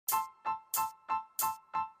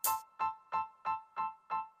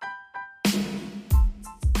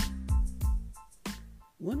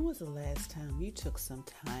was the last time you took some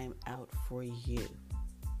time out for you?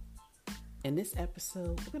 In this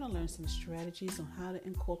episode, we're going to learn some strategies on how to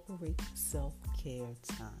incorporate self-care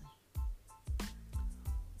time.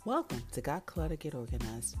 Welcome to Got Clutter, Get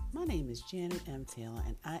Organized. My name is Janet M. Taylor,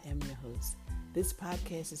 and I am your host. This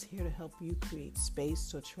podcast is here to help you create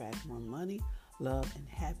space to attract more money, love, and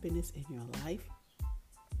happiness in your life.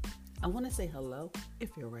 I want to say hello if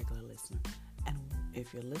you're a regular listener. And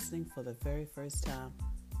if you're listening for the very first time,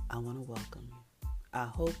 I want to welcome you. I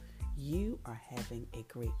hope you are having a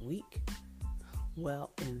great week.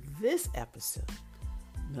 Well, in this episode,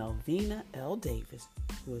 Melvina L. Davis,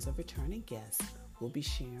 who is a returning guest, will be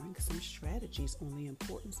sharing some strategies on the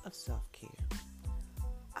importance of self-care.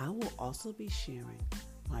 I will also be sharing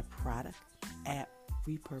my product, app,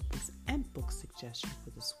 repurpose, and book suggestion for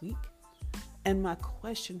this week. And my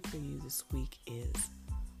question for you this week is,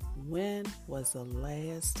 when was the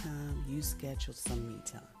last time you scheduled some me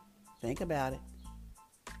time? Think about it.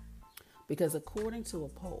 Because according to a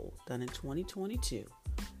poll done in 2022,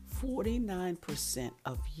 49%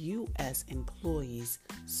 of U.S. employees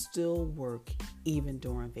still work even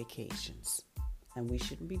during vacations. And we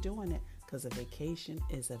shouldn't be doing it because a vacation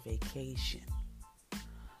is a vacation.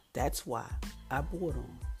 That's why I brought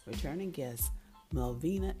on returning guest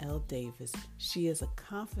Melvina L. Davis. She is a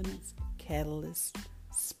confidence catalyst,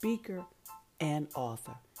 speaker, and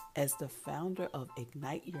author. As the founder of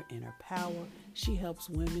Ignite Your Inner Power, she helps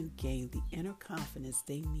women gain the inner confidence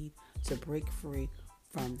they need to break free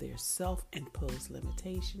from their self-imposed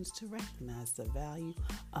limitations to recognize the value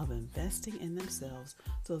of investing in themselves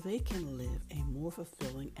so they can live a more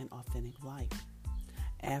fulfilling and authentic life.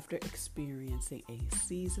 After experiencing a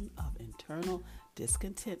season of internal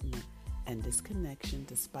discontentment and disconnection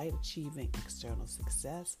despite achieving external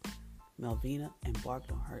success, Melvina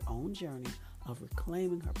embarked on her own journey of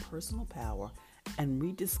reclaiming her personal power and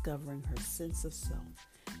rediscovering her sense of self.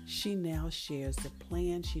 She now shares the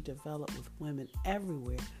plan she developed with women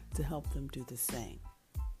everywhere to help them do the same.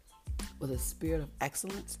 With a spirit of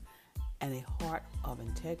excellence and a heart of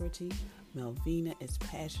integrity, Melvina is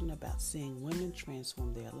passionate about seeing women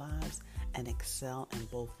transform their lives and excel in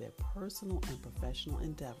both their personal and professional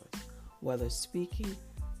endeavors, whether speaking,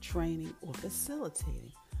 training, or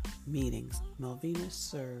facilitating meetings. Melvina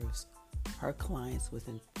serves her clients with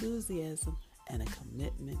enthusiasm and a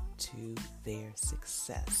commitment to their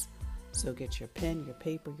success. So get your pen, your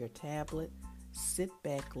paper, your tablet, sit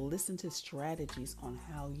back, listen to strategies on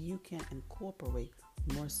how you can incorporate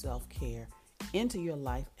more self-care into your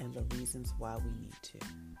life and the reasons why we need to.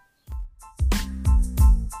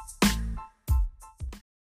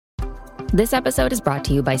 This episode is brought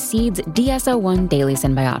to you by Seed's DSO1 Daily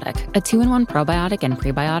Symbiotic, a 2-in-1 probiotic and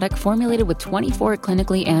prebiotic formulated with 24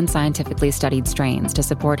 clinically and scientifically studied strains to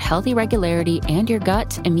support healthy regularity and your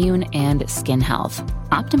gut, immune, and skin health.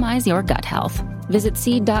 Optimize your gut health. Visit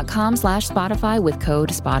seed.com/Spotify with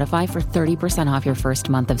code Spotify for 30% off your first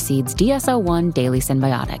month of Seed's DSO1 Daily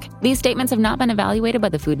Symbiotic. These statements have not been evaluated by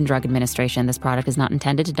the Food and Drug Administration. This product is not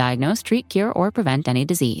intended to diagnose, treat, cure, or prevent any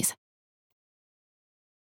disease.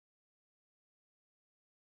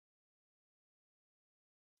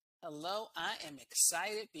 Hello, I am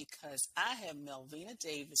excited because I have Melvina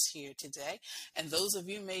Davis here today. And those of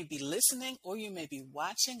you may be listening or you may be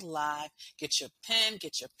watching live, get your pen,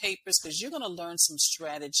 get your papers, because you're going to learn some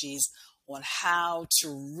strategies on how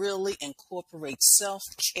to really incorporate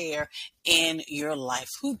self-care in your life.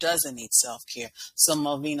 Who doesn't need self-care? So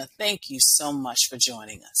Melvina, thank you so much for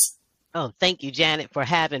joining us. Oh, thank you, Janet, for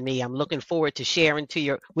having me. I'm looking forward to sharing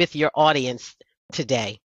with your audience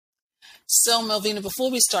today. So, Melvina, before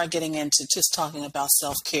we start getting into just talking about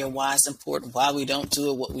self-care, why it's important, why we don't do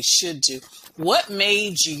it, what we should do, what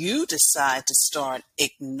made you decide to start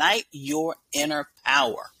Ignite Your Inner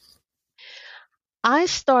Power? I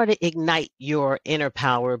started Ignite Your Inner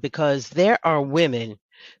Power because there are women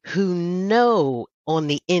who know on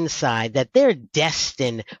the inside that they're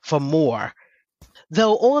destined for more.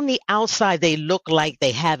 Though on the outside they look like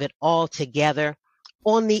they have it all together,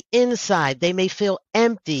 on the inside, they may feel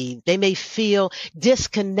empty. They may feel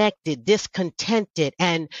disconnected, discontented,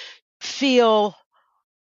 and feel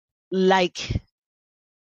like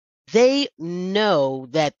they know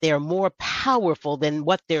that they're more powerful than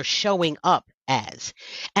what they're showing up as.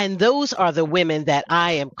 And those are the women that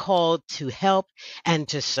I am called to help and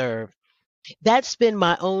to serve. That's been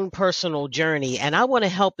my own personal journey, and I want to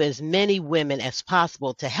help as many women as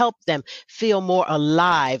possible to help them feel more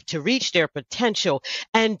alive, to reach their potential,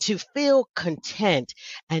 and to feel content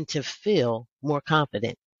and to feel more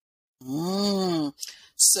confident. Mm.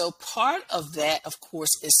 So part of that, of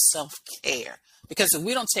course, is self-care. Because if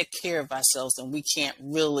we don't take care of ourselves, then we can't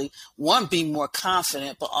really, one, be more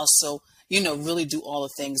confident, but also, really do all the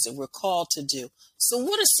things that we're called to do. So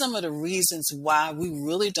what are some of the reasons why we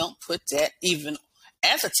really don't put that even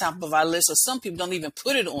at the top of our list, or some people don't even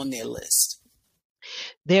put it on their list?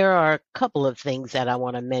 There are a couple of things that I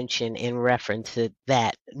want to mention in reference to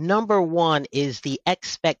that. Number one is the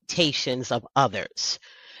expectations of others,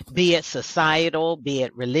 be it societal, be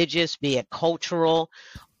it religious, be it cultural.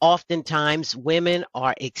 Oftentimes, women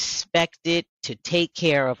are expected to take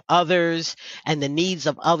care of others and the needs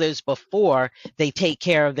of others before they take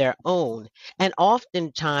care of their own. And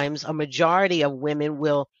oftentimes, a majority of women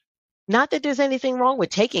will, not that there's anything wrong with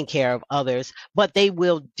taking care of others, but they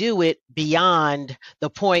will do it beyond the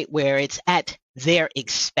point where it's at their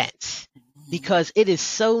expense, because it is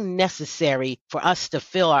so necessary for us to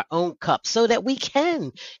fill our own cup so that we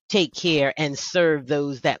can take care and serve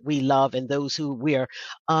those that we love and those who we're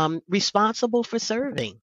responsible for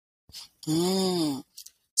serving. Mm.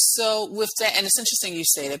 So with that, and it's interesting you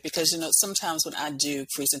say that, because sometimes when I do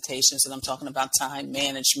presentations and I'm talking about time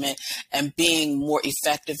management and being more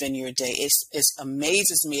effective in your day, it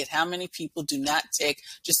amazes me at how many people do not take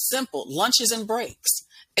just simple lunches and breaks.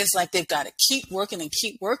 It's like they've got to keep working and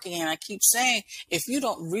keep working. And I keep saying, if you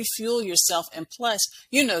don't refuel yourself, and plus,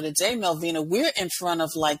 today, Melvina, we're in front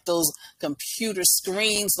of like those computer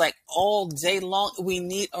screens like all day long. We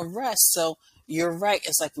need a rest. So you're right.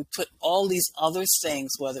 It's like we put all these other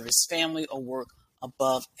things, whether it's family or work,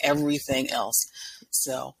 above everything else.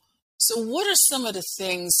 So what are some of the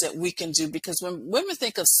things that we can do? Because when women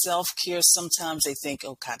think of self-care, sometimes they think,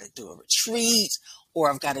 oh, got to do a retreat, or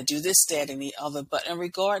I've got to do this, that, and the other. But in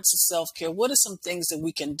regards to self-care, what are some things that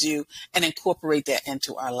we can do and incorporate that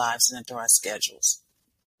into our lives and into our schedules?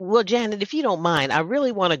 Well, Janet, if you don't mind, I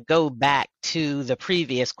really want to go back to the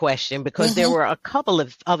previous question because there Mm-hmm. were a couple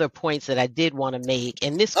of other points that I did want to make.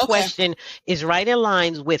 And this Okay. question is right in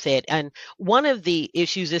lines with it. And one of the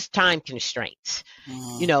issues is time constraints.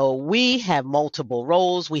 We have multiple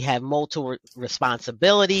roles, we have multiple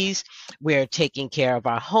responsibilities. We're taking care of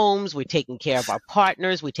our homes, we're taking care of our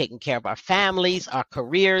partners, we're taking care of our families, our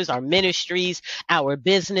careers, our ministries, our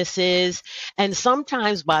businesses. And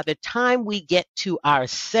sometimes by the time we get to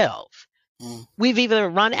ourselves, we've either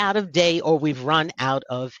run out of day or we've run out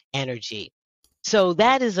of energy. So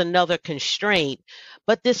that is another constraint.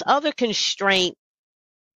 But this other constraint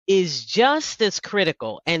is just as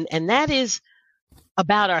critical, and that is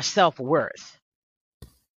about our self-worth.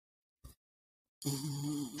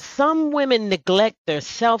 Mm-hmm. Some women neglect their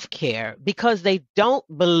self-care because they don't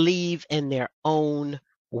believe in their own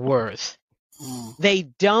worth. Mm-hmm. They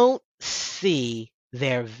don't see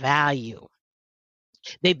their value.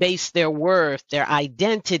 They base their worth, their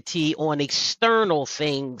identity on external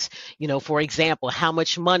things. For example, how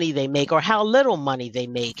much money they make or how little money they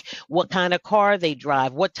make, what kind of car they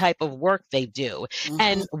drive, what type of work they do. Mm-hmm.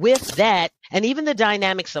 And with that, and even the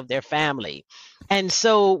dynamics of their family. And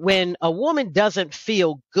so when a woman doesn't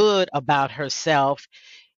feel good about herself,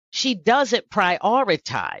 she doesn't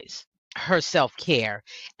prioritize her self-care.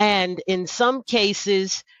 And in some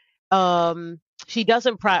cases, she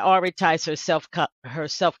doesn't prioritize her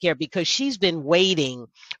self-care because she's been waiting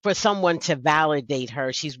for someone to validate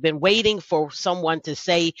her. She's been waiting for someone to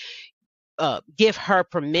say, give her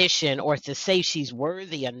permission or to say she's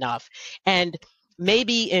worthy enough. And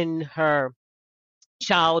maybe in her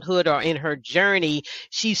childhood or in her journey,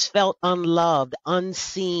 she's felt unloved,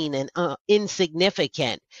 unseen, and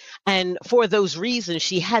insignificant. And for those reasons,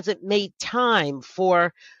 she hasn't made time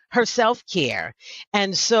for her self care.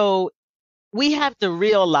 And so we have to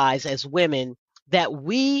realize as women that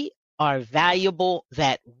we are valuable,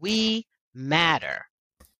 that we matter,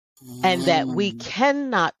 and that we Mm-hmm.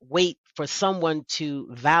 cannot wait for someone to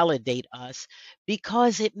validate us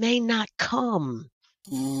because it may not come.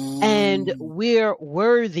 And Mm-hmm. we're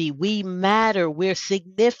worthy, we matter, we're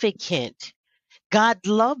significant. God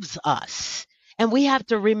loves us. And we have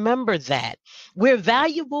to remember that. We're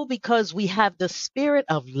valuable because we have the spirit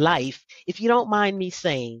of life. If you don't mind me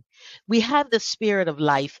saying, we have the spirit of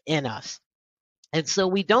life in us. And so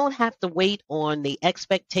we don't have to wait on the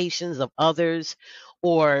expectations of others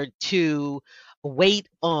or to wait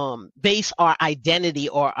base our identity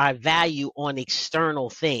or our value on external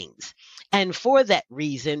things. And for that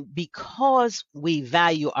reason, because we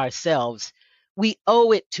value ourselves, we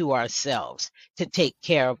owe it to ourselves to take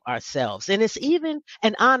care of ourselves. And it's even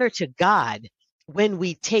an honor to God when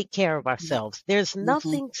we take care of ourselves. There's Mm-hmm.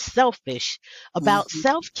 nothing selfish about Mm-hmm.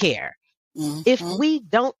 self-care. If Mm-hmm. we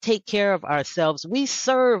don't take care of ourselves, we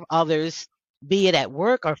serve others be it at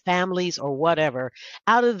work or families or whatever,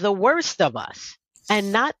 out of the worst of us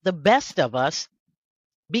and not the best of us,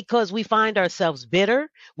 because we find ourselves bitter,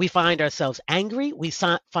 we find ourselves angry,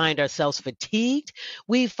 find ourselves fatigued,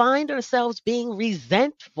 we find ourselves being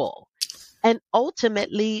resentful. And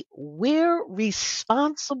ultimately, we're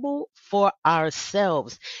responsible for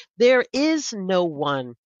ourselves. There is no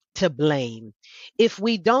one to blame. If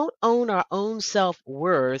we don't own our own self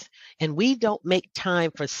worth and we don't make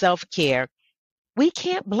time for self care, we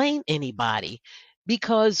can't blame anybody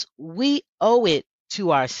because we owe it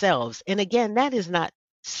to ourselves. And again, that is not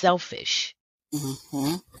selfish.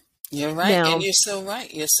 Hmm. You're right. And Now, you're so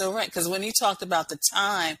right. You're so right. Because when you talked about the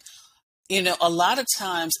time, a lot of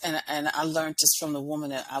times, and I learned this from the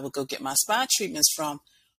woman that I would go get my spa treatments from,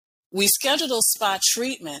 we schedule those spa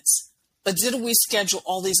treatments, but did we schedule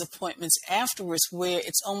all these appointments afterwards where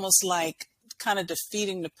it's almost like kind of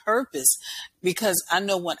defeating the purpose? Because I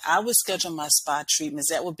know when I would schedule my spa treatments,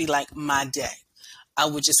 that would be like my day. I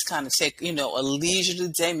would just kind of take, a leisurely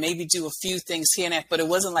day, maybe do a few things here and there, but it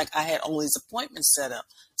wasn't like I had all these appointments set up.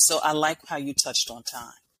 So I like how you touched on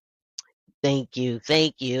time. thank you.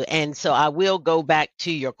 Thank you. And so I will go back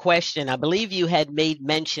to your question. I believe you had made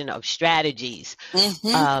mention of strategies.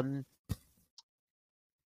 Mm-hmm. Um,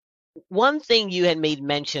 One thing you had made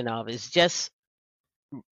mention of is just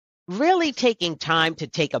really taking time to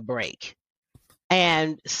take a break.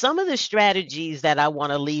 And some of the strategies that I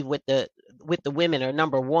want to leave with the women are: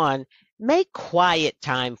 number one, make quiet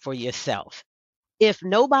time for yourself. If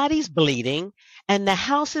nobody's bleeding and the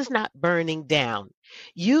house is not burning down,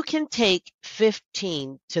 you can take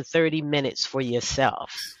 15 to 30 minutes for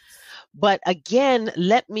yourself. But again,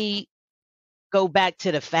 let me go back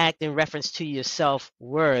to the fact in reference to your self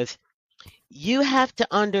worth. You have to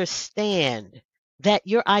understand that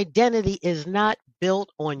your identity is not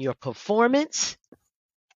built on your performance,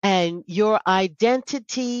 and your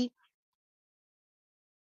identity,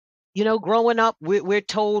 growing up, we're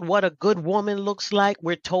told what a good woman looks like.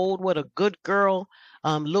 We're told what a good girl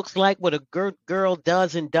looks like, what a good girl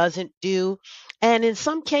does and doesn't do. And in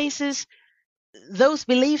some cases, those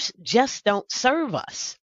beliefs just don't serve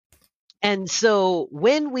us. And so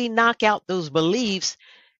when we knock out those beliefs,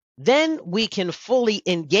 then we can fully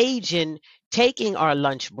engage in taking our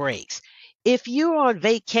lunch breaks. If you're on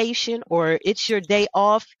vacation or it's your day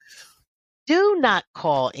off, do not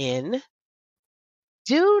call in.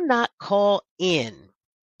 Do not call in.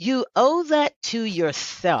 You owe that to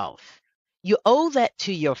yourself. You owe that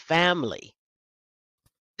to your family.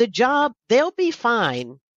 The job, they'll be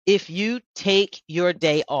fine if you take your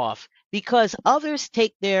day off because others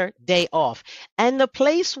take their day off and the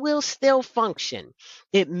place will still function.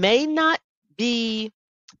 It may not be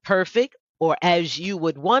perfect or as you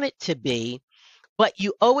would want it to be, but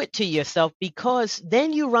you owe it to yourself because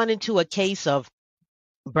then you run into a case of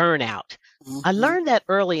burnout. I Mm-hmm. learned that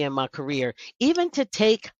early in my career, even to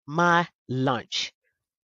take my lunch.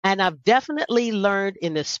 And I've definitely learned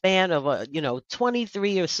in the span of a,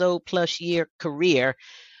 23 or so plus year career,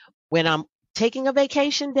 when I'm taking a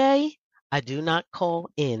vacation day, I do not call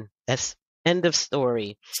in. That's end of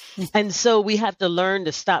story. And so we have to learn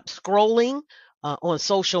to stop scrolling on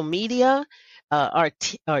social media. Our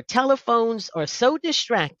telephones are so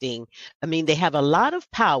distracting. I mean, they have a lot of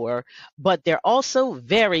power, but they're also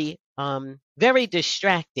very, very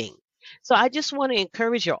distracting. So I just want to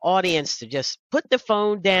encourage your audience to just put the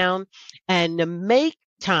phone down and to make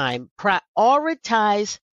time,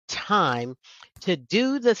 prioritize time to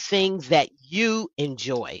do the things that you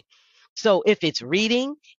enjoy. So if it's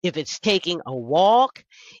reading, if it's taking a walk,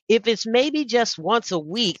 if it's maybe just once a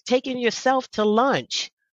week, taking yourself to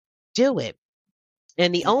lunch, do it.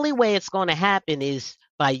 And the only way it's going to happen is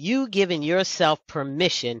by you giving yourself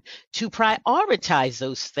permission to prioritize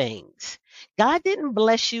those things. God didn't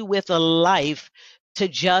bless you with a life to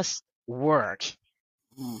just work.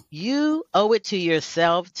 Mm-hmm. You owe it to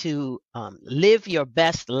yourself to live your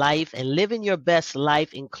best life, and living your best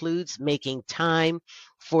life includes making time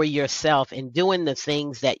for yourself and doing the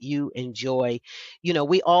things that you enjoy.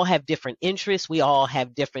 We all have different interests, we all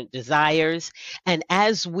have different desires, and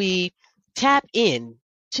as we tap in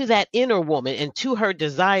to that inner woman and to her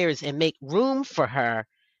desires and make room for her,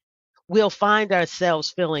 we'll find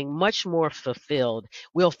ourselves feeling much more fulfilled.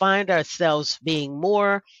 We'll find ourselves being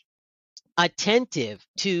more attentive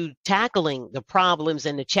to tackling the problems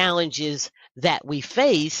and the challenges that we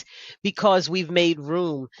face because we've made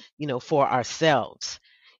room, for ourselves.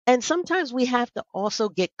 And sometimes we have to also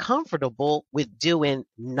get comfortable with doing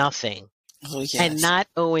nothing Oh, and yes. not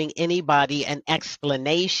owing anybody an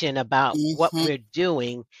explanation about what Mm-hmm. we're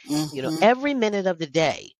doing, Mm-hmm. every minute of the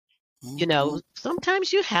day. Hmm.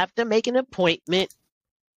 Sometimes you have to make an appointment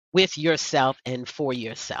with yourself and for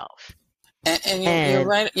yourself. And you're And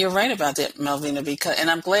right. You're right about that, Melvina. Because, and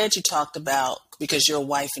I'm glad you talked about, because your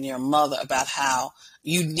wife and your mother, about how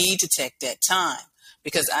you need to take that time.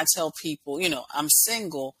 Because I tell people, I'm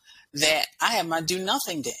single, that I have my do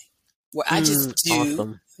nothing day where I just do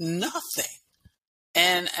awesome. nothing.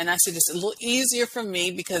 And I said it's a little easier for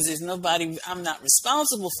me because there's nobody. I'm not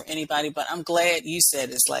responsible for anybody. But I'm glad you said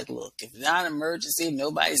it's like, look, if it's not an emergency, if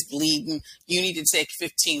nobody's bleeding, you need to take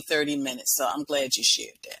 15, 30 minutes. So I'm glad you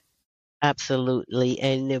shared that. Absolutely.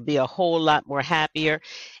 And you'll be a whole lot more happier.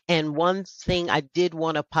 And one thing I did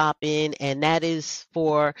want to pop in, and that is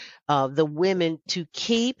for the women to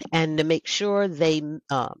keep and to make sure they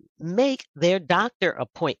make their doctor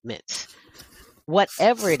appointments,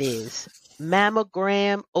 whatever it is,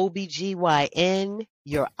 mammogram, OBGYN,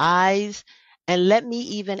 your eyes, and let me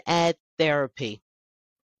even add therapy.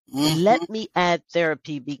 Hmm. Let me add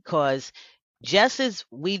therapy because just as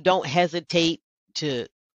we don't hesitate to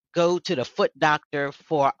go to the foot doctor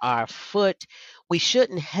for our foot, we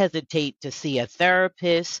shouldn't hesitate to see a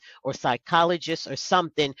therapist or psychologist or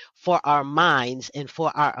something for our minds and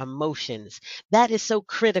for our emotions. That is so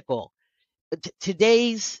critical.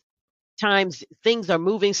 Today's times, things are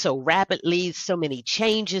moving so rapidly, so many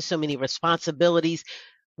changes, so many responsibilities.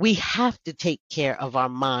 We have to take care of our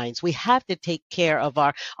minds. We have to take care of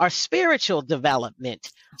our spiritual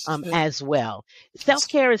development as well. Self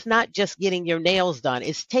care is not just getting your nails done,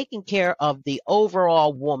 it's taking care of the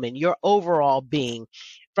overall woman, your overall being,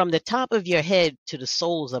 from the top of your head to the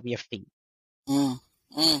soles of your feet.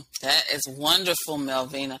 Mm, that is wonderful,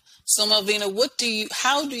 Melvina. So, Melvina,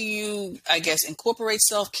 how do you, I guess, incorporate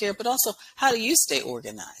self care, but also how do you stay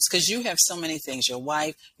organized? Because you have so many things, your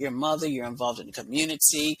wife, your mother, you're involved in the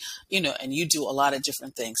community, and you do a lot of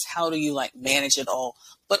different things. How do you like manage it all,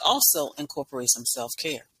 but also incorporate some self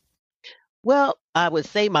care? Well, I would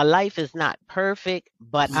say my life is not perfect,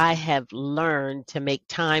 but I Hmm. have learned to make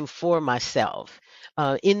time for myself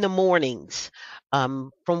in the mornings.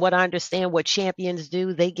 From what I understand, what champions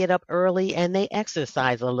do, they get up early and they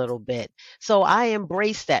exercise a little bit. So I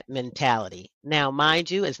embrace that mentality. Now, mind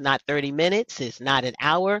you, it's not 30 minutes, it's not an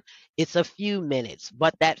hour, it's a few minutes,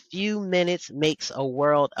 but that few minutes makes a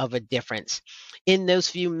world of a difference. In those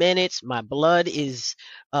few minutes, my blood is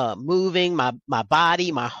moving, my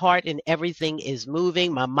body, my heart, and everything is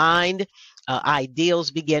moving. My mind,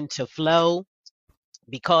 ideals begin to flow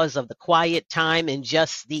because of the quiet time and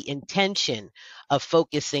just the intention of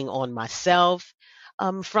focusing on myself.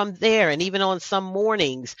 From there, and even on some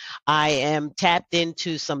mornings, I am tapped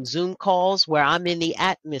into some Zoom calls where I'm in the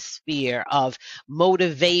atmosphere of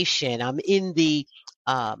motivation. I'm in the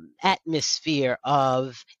atmosphere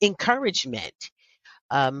of encouragement.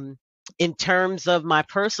 Um, in terms of my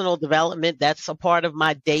personal development, that's a part of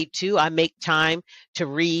my day too. I make time to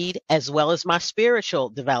read as well as my spiritual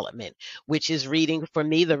development, which is reading for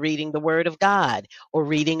me, reading the Word of God or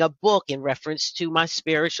reading a book in reference to my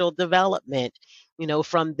spiritual development.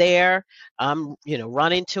 From there, I'm,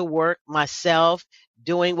 running to work myself,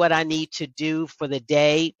 doing what I need to do for the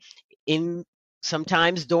day. In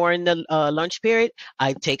Sometimes during the lunch period,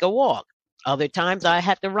 I take a walk. Other times I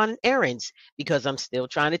have to run errands because I'm still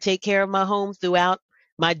trying to take care of my home throughout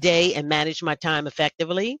my day and manage my time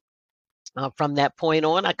effectively. From that point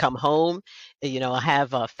on, I come home, I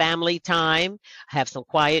have family time, I have some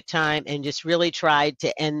quiet time, and just really try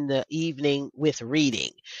to end the evening with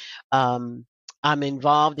reading. Um, I'm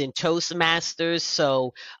involved in Toastmasters,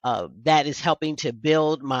 so that is helping to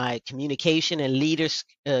build my communication and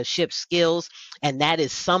leadership skills. And that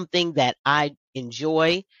is something that I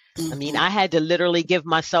enjoy. I mean, Hmm. I had to literally give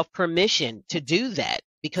myself permission to do that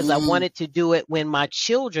because I Hmm. wanted to do it when my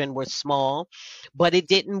children were small, but it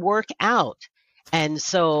didn't work out. And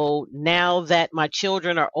so now that my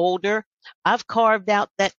children are older, I've carved out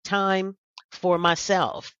that time for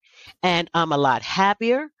myself. And I'm a lot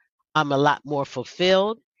happier. I'm a lot more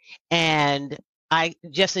fulfilled. And I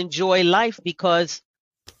just enjoy life because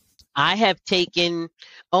I have taken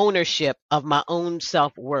ownership of my own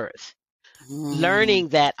self worth. Hmm. Learning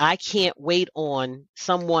that I can't wait on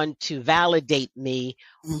someone to validate me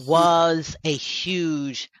Hmm. was a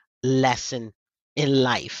huge lesson in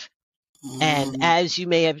life. And Hmm. as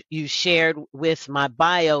you shared with my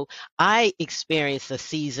bio, I experienced a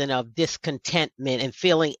season of discontentment and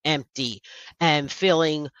feeling empty and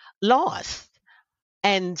feeling lost.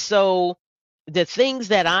 And so the things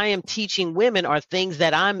that I am teaching women are things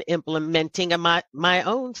that I'm implementing in my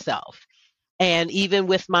own self. And even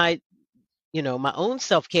with my own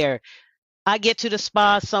self-care, I get to the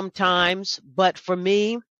spa sometimes, but for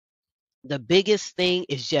me, The biggest thing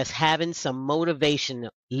is just having some motivation,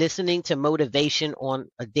 listening to motivation on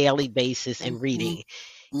a daily basis and Mm-hmm. reading.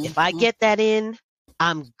 If I Mm-hmm. get that in,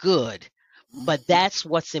 I'm good. But Mm-hmm. that's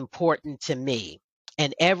what's important to me.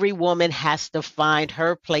 And every woman has to find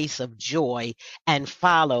her place of joy and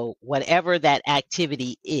follow whatever that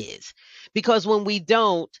activity is. Because when we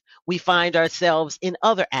don't, we find ourselves in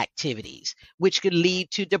other activities, which could lead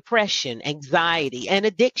to depression, anxiety, and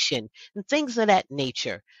addiction, and things of that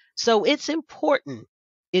nature. So it's important.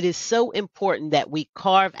 It is so important that we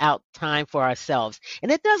carve out time for ourselves.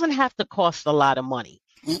 And it doesn't have to cost a lot of money.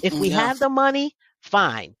 If Mm-mm. we Yeah. have the money,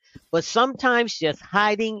 fine. But sometimes just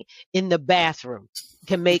hiding in the bathroom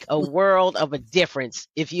can make a world of a difference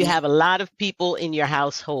if you have a lot of people in your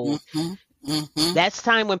household. Mm-hmm. Mm-hmm. That's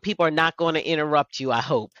time when people are not going to interrupt you, I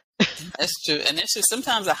hope. That's true. And it's just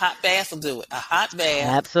sometimes a hot bath will do it. A hot bath.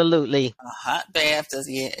 Absolutely. A hot bath does,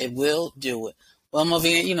 yeah, it will do it. Well,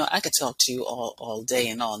 Melvina, I could talk to you all day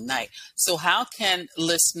and all night. So how can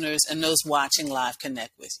listeners and those watching live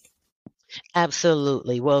connect with you?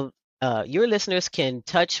 Absolutely. Well, your listeners can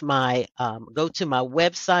go to my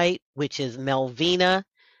website, which is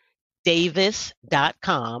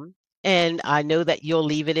melvinadavis.com. And I know that you'll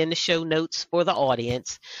leave it in the show notes for the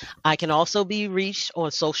audience. I can also be reached on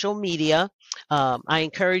social media. I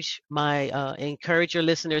encourage your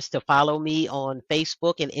listeners to follow me on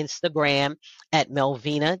Facebook and Instagram at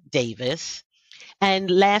Melvina Davis. And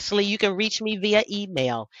lastly, you can reach me via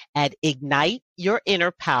email at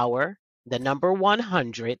igniteyourinnerpower, the number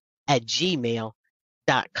 100 at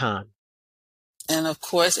gmail.com. And of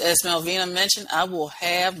course, as Melvina mentioned, I will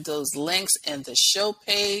have those links in the show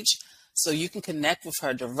page so you can connect with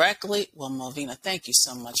her directly. Well, Melvina, thank you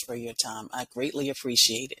so much for your time. I greatly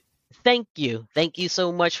appreciate it. Thank you. Thank you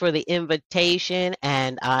so much for the invitation.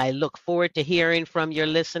 And I look forward to hearing from your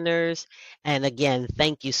listeners. And again,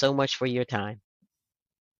 thank you so much for your time.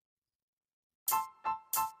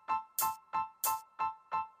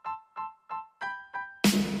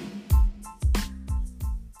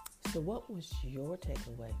 So, what was your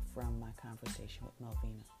takeaway from my conversation with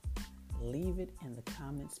Melvina? Leave it in the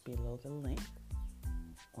comments below the link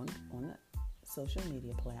on the social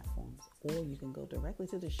media platforms, or you can go directly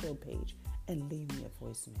to the show page and leave me a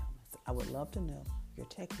voicemail. I would love to know your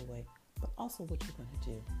takeaway, but also what you're going to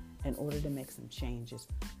do in order to make some changes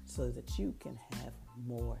so that you can have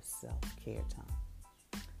more self-care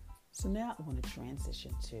time. So now I want to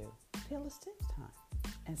transition to Fearless Tips time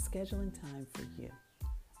and scheduling time for you.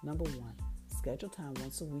 Number one, schedule time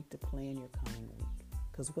once a week to plan your coming week.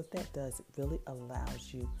 Because what that does, it really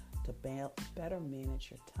allows you to better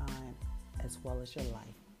manage your time as well as your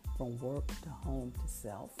life, from work to home to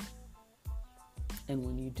self. And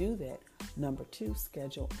when you do that, number two,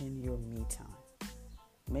 schedule in your me time.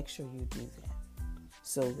 Make sure you do that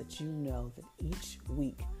so that you know that each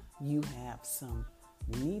week you have some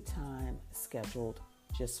me time scheduled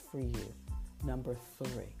just for you. Number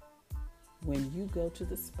three, when you go to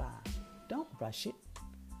the spa, don't rush it.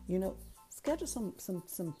 Schedule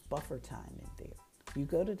some buffer time in there. You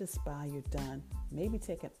go to the spa, you're done. Maybe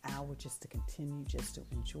take an hour just to continue, just to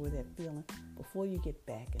enjoy that feeling before you get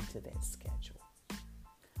back into that schedule.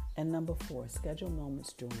 And number four, schedule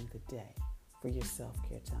moments during the day for your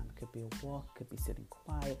self-care time. It could be a walk, it could be sitting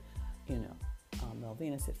quiet.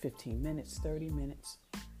 Melvina said 15 minutes, 30 minutes.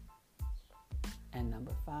 And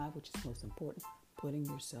number five, which is most important, putting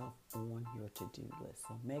yourself on your to-do list.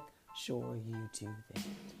 So make sure you do that.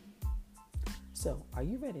 So, are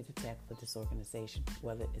you ready to tackle the disorganization,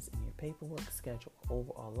 whether it's in your paperwork, schedule, or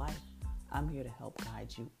overall life? I'm here to help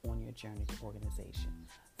guide you on your journey to organization.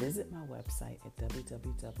 Visit my website at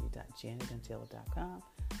www.janetuntaylor.com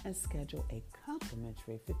and schedule a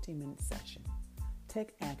complimentary 15-minute session.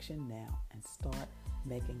 Take action now and start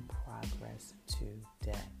making progress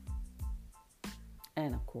today.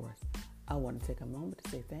 And of course, I want to take a moment to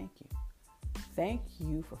say thank you. Thank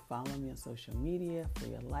you for following me on social media, for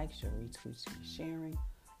your likes, your retweets, your sharing.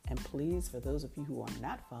 And please, for those of you who are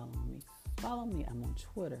not following me, follow me. I'm on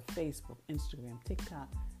Twitter, Facebook, Instagram, TikTok,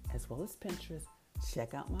 as well as Pinterest.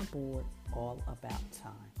 Check out my board, All About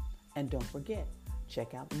Time. And don't forget,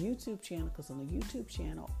 check out the YouTube channel, because on the YouTube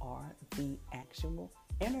channel are the actual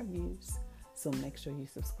interviews. So make sure you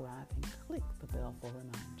subscribe and click the bell for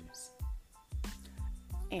reminders.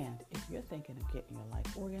 And if you're thinking of getting your life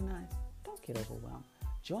organized, don't get overwhelmed.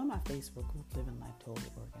 Join my Facebook group, Living Life Totally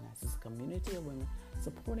Organized. It's a community of women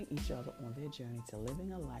supporting each other on their journey to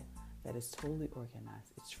living a life that is totally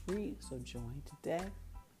organized. It's free, so join today.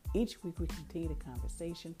 Each week we continue the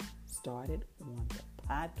conversation started on the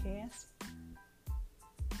podcast.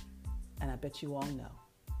 And I bet you all know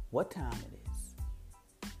what time it is.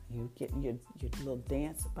 You get your little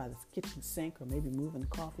dance by the kitchen sink or maybe moving the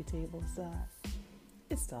coffee table aside.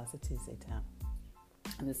 It's Toss It Tuesday time.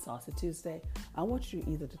 And this Toss It Tuesday, I want you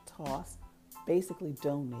either to toss, basically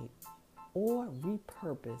donate, or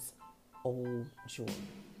repurpose old jewelry.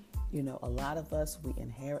 You know, a lot of us, we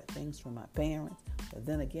inherit things from our parents, but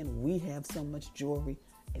then again, we have so much jewelry.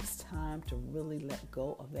 It's time to really let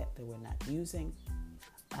go of that we're not using.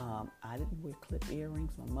 I didn't wear clip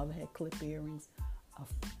earrings. My mother had clip earrings.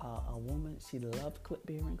 A woman, she loved clip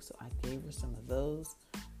earrings, so I gave her some of those.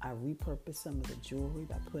 I repurposed some of the jewelry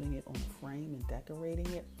by putting it on a frame and decorating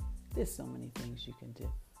it. There's so many things you can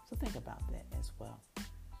do. So think about that as well.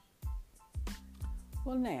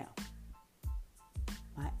 Well, now,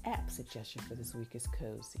 my app suggestion for this week is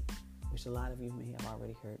Cozy, which a lot of you may have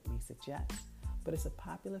already heard me suggest. But it's a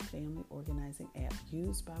popular family organizing app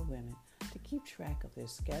used by women to keep track of their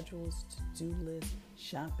schedules, to-do lists,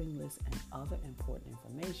 shopping lists, and other important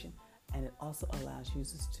information. And it also allows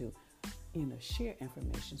users to, share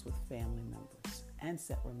information with family members and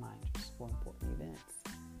set reminders for important events.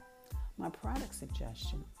 My product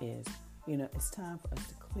suggestion is, it's time for us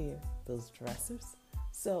to clear those dressers.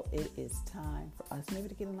 So it is time for us maybe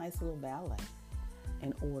to get a nice little ballet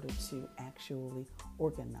in order to actually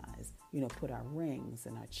organize, put our rings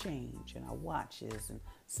and our change and our watches, and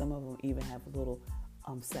some of them even have a little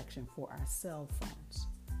section for our cell phones.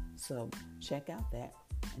 So check out that,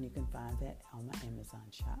 and you can find that on my Amazon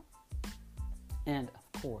shop. And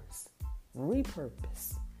of course,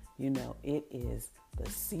 repurpose. It is the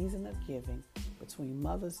season of giving between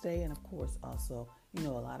Mother's Day and, of course, also, a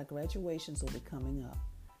lot of graduations will be coming up.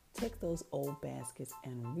 Take those old baskets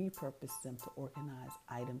and repurpose them to organize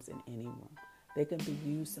items in any room. They can be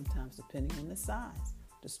used sometimes depending on the size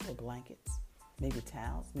to store blankets, maybe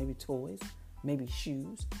towels, maybe toys, maybe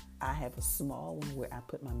shoes. I have a small one where I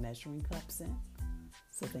put my measuring cups in.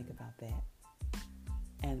 So think about that.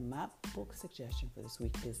 And my book suggestion for this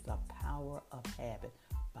week is The Power of Habit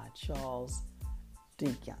by Charles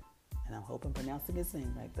Dickens. And I hope I'm pronouncing his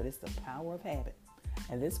name right, but it's The Power of Habit.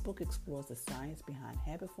 And this book explores the science behind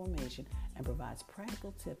habit formation and provides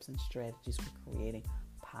practical tips and strategies for creating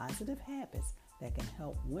positive habits that can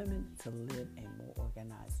help women to live a more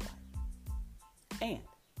organized life. And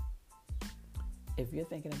if you're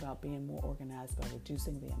thinking about being more organized by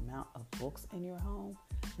reducing the amount of books in your home,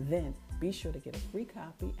 then be sure to get a free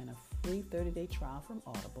copy and a free 30-day trial from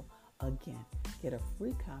Audible. Again, get a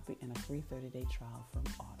free copy and a free 30-day trial from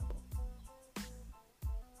Audible.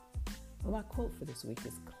 Well, my quote for this week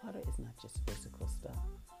is, clutter is not just physical stuff.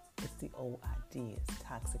 It's the old ideas,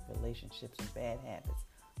 toxic relationships, and bad habits.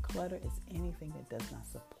 Clutter is anything that does not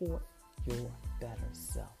support your better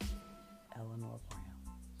self. Eleanor Brown.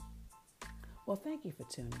 Well, thank you for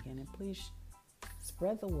tuning in, and please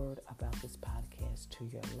spread the word about this podcast to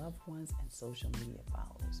your loved ones and social media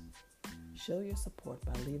followers. Show your support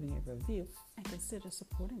by leaving a review and consider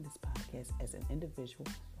supporting this podcast as an individual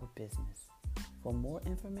or business. For more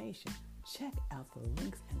information, check out the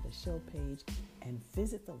links in the show page and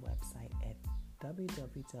visit the website at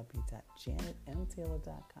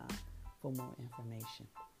www.janetmtaylor.com for more information.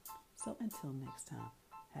 So until next time,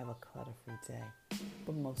 have a clutter-free day,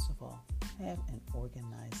 but most of all, have an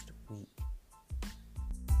organized week.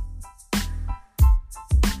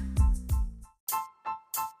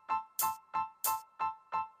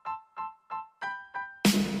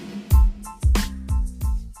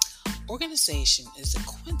 Organization is a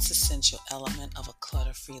quintessential element of a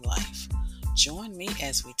clutter-free life. Join me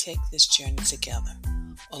as we take this journey together.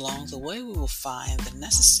 Along the way, we will find the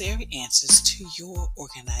necessary answers to your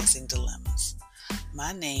organizing dilemmas.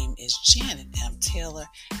 My name is Janet M. Taylor,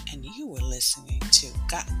 and you are listening to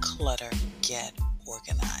Got Clutter, Get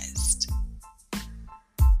Organized.